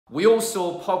We all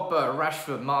saw Pogba,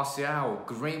 Rashford, Martial,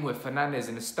 Greenwood, Fernandes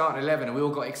in the starting 11 and we all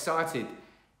got excited.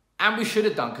 And we should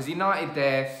have done, because United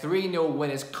there, 3-0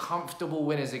 winners, comfortable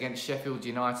winners against Sheffield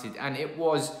United. And it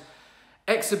was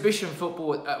exhibition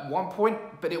football at one point,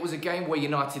 but it was a game where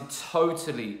United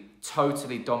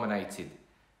totally dominated.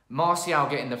 Martial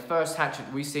getting the first hat-trick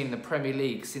we've seen in the Premier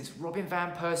League since Robin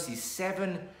van Persie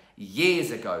 7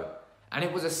 years ago. And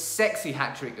it was a sexy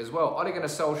hat-trick as well. Ole Gunnar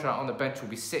Solskjaer on the bench will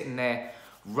be sitting there,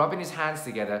 rubbing his hands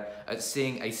together at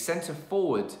seeing a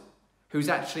centre-forward who's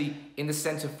actually in the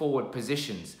centre-forward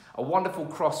positions. A wonderful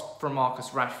cross from Marcus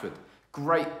Rashford.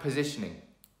 Great positioning.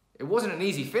 It wasn't an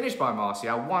easy finish by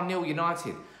Martial. 1-0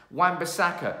 United.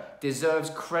 Wan-Bissaka deserves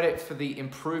credit for the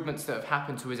improvements that have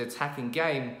happened to his attacking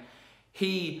game.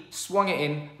 He swung it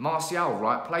in. Martial,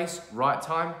 right place, right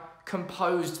time.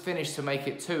 Composed finish to make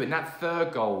it 2. And that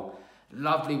third goal,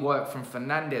 lovely work from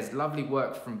Fernandes, lovely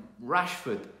work from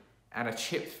Rashford, and a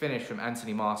chipped finish from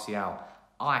Anthony Martial.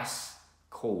 Ice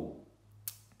cool.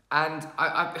 And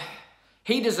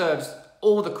he deserves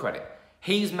all the credit.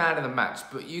 He's man of the match.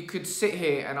 But you could sit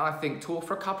here and I think talk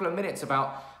for a couple of minutes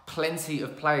about plenty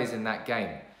of players in that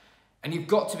game. And you've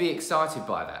got to be excited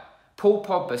by that. Paul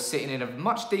Pogba sitting in a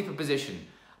much deeper position.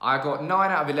 I got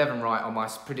 9 out of 11 right on my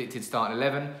predicted starting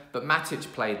 11, but Matic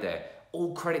played there.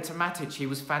 All credit to Matic, he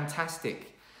was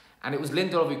fantastic. And it was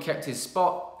Lindelof who kept his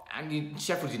spot. And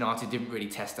Sheffield United didn't really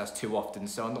test us too often,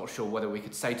 so I'm not sure whether we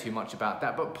could say too much about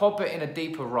that. But Pogba in a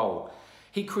deeper role.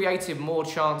 He created more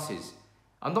chances.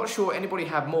 I'm not sure anybody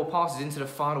had more passes into the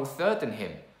final third than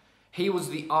him. He was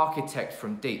the architect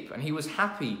from deep, and he was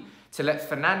happy to let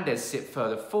Fernandes sit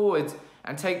further forward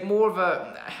and take more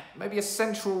of maybe a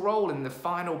central role in the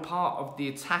final part of the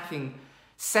attacking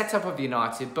setup of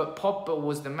United. But Pogba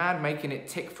was the man making it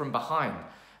tick from behind.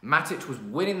 Matic was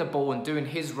winning the ball and doing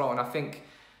his role, and I think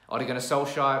Ole Gunnar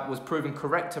Solskjaer was proven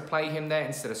correct to play him there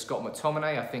instead of Scott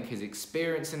McTominay. I think his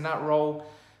experience in that role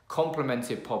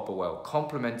complemented Pogba well,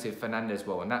 complemented Fernandes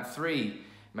well. And that 3,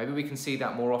 maybe we can see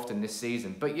that more often this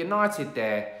season. But United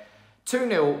there,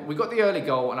 2-0, we got the early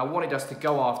goal and I wanted us to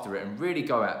go after it and really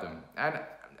go at them. And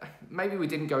maybe we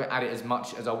didn't go at it as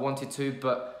much as I wanted to,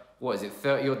 but what is it,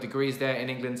 30 odd degrees there in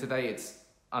England today? It's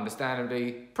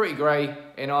understandably pretty grey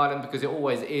in Ireland because it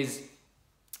always is.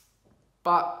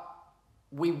 But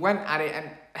we went at it, and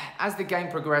as the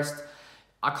game progressed,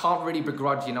 I can't really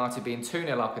begrudge United being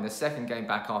 2-0 up in the second game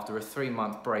back after a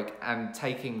 3-month break and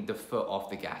taking the foot off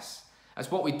the gas. That's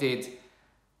what we did.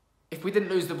 If we didn't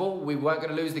lose the ball, we weren't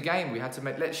going to lose the game. We had to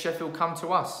let Sheffield come to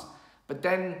us. But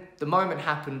then the moment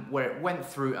happened where it went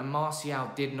through and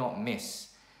Martial did not miss.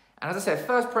 And as I said,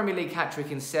 first Premier League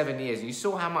hat-trick in 7 years. And you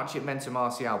saw how much it meant to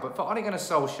Martial. But for Ole Gunnar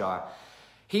Solskjaer,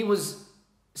 he was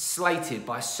slated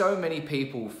by so many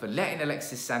people for letting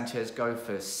Alexis Sanchez go,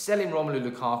 for selling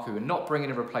Romelu Lukaku and not bringing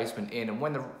a replacement in. And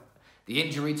when the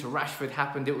injury to Rashford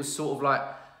happened, it was sort of like,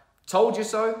 told you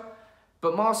so.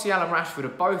 But Martial and Rashford are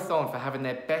both on for having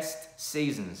their best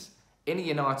seasons in a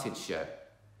United shirt.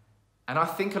 And I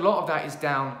think a lot of that is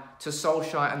down to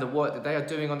Solskjaer and the work that they are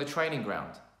doing on the training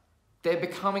ground. They're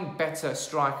becoming better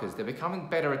strikers. They're becoming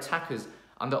better attackers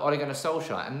under Ole Gunnar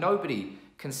Solskjaer. And nobody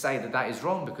can say that that is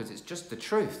wrong because it's just the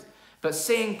truth. But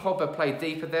seeing Pogba play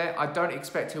deeper there, I don't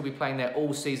expect he'll be playing there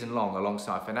all season long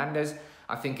alongside Fernandes.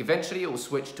 I think eventually it will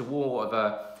switch to war of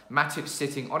Matic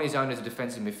sitting on his own as a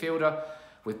defensive midfielder,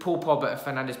 with Paul Pogba and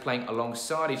Fernandes playing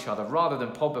alongside each other rather than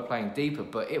Pogba playing deeper.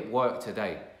 But it worked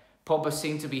today. Pogba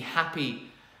seemed to be happy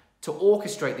to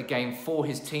orchestrate the game for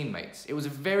his teammates. It was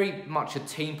very much a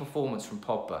team performance from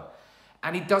Pogba.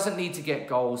 And he doesn't need to get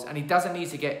goals and he doesn't need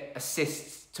to get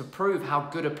assists to prove how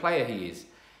good a player he is.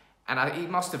 And he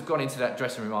must have gone into that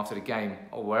dressing room after the game,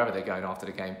 or wherever they're going after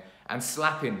the game, and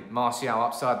slapping Martial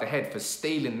upside the head for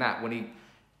stealing that when he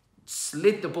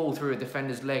slid the ball through a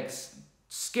defender's legs,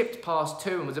 skipped past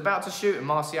 2 and was about to shoot, and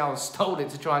Martial stole it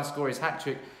to try and score his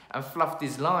hat-trick and fluffed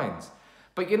his lines.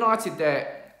 But United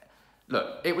there,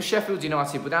 look, it was Sheffield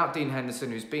United without Dean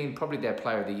Henderson, who's been probably their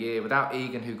player of the year, without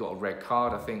Egan, who got a red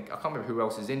card, I think. I can't remember who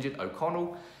else is injured,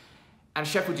 O'Connell. And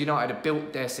Sheffield United have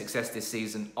built their success this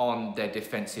season on their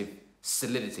defensive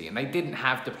solidity. And they didn't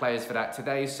have the players for that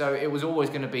today, so it was always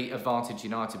going to be advantage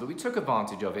United. But we took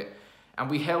advantage of it and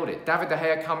we held it. David De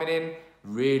Gea coming in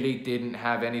really didn't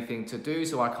have anything to do,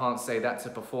 so I can't say that's a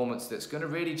performance that's going to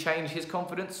really change his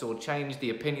confidence or change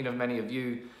the opinion of many of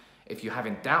you if you're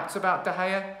having doubts about De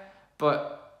Gea.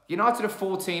 But United are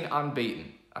 14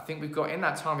 unbeaten. I think we've got, in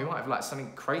that time, we might have like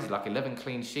something crazy, like 11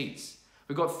 clean sheets.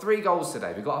 We've got 3 goals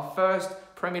today. We've got our first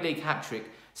Premier League hat-trick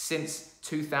since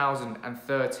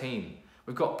 2013.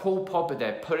 We've got Paul Pogba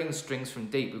there pulling strings from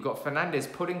deep. We've got Fernandes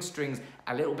pulling strings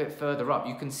a little bit further up.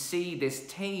 You can see this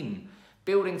team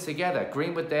building together.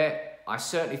 Greenwood there, I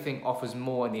certainly think offers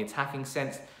more in the attacking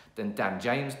sense than Dan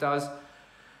James does.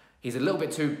 He's a little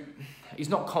bit too... He's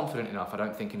not confident enough, I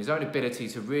don't think, in his own ability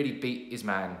to really beat his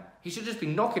man. He should just be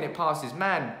knocking it past his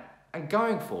man and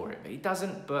going for it. But he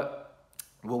doesn't, but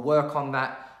we'll work on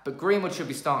that. But Greenwood should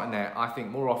be starting there, I think,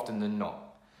 more often than not.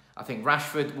 I think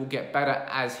Rashford will get better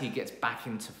as he gets back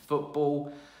into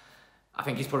football. I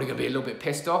think he's probably going to be a little bit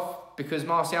pissed off because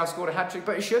Martial scored a hat-trick,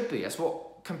 but he should be. That's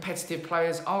what competitive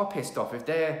players are pissed off, if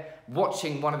they're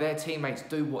watching one of their teammates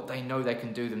do what they know they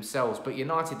can do themselves. But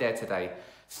United there today,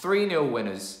 3-0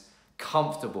 winners,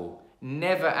 comfortable,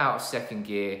 never out of second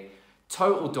gear,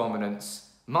 total dominance,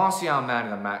 Martial man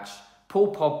of the match,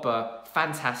 Paul Pogba,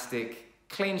 fantastic,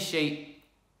 clean sheet,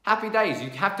 happy days. You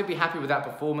have to be happy with that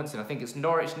performance, and I think it's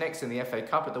Norwich next in the FA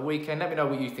Cup at the weekend. Let me know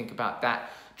what you think about that.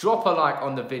 Drop a like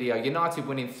on the video. United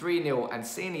winning 3-0 and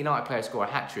seeing the United player score a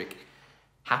hat-trick.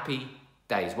 Happy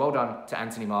days. Well done to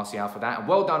Anthony Martial for that, and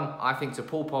well done, I think, to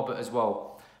Paul Pogba as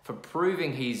well for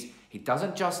proving he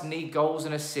doesn't just need goals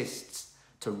and assists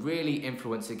to really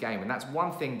influence a game. And that's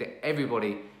one thing that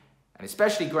everybody, and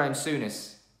especially Graham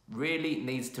Souness, really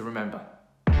needs to remember.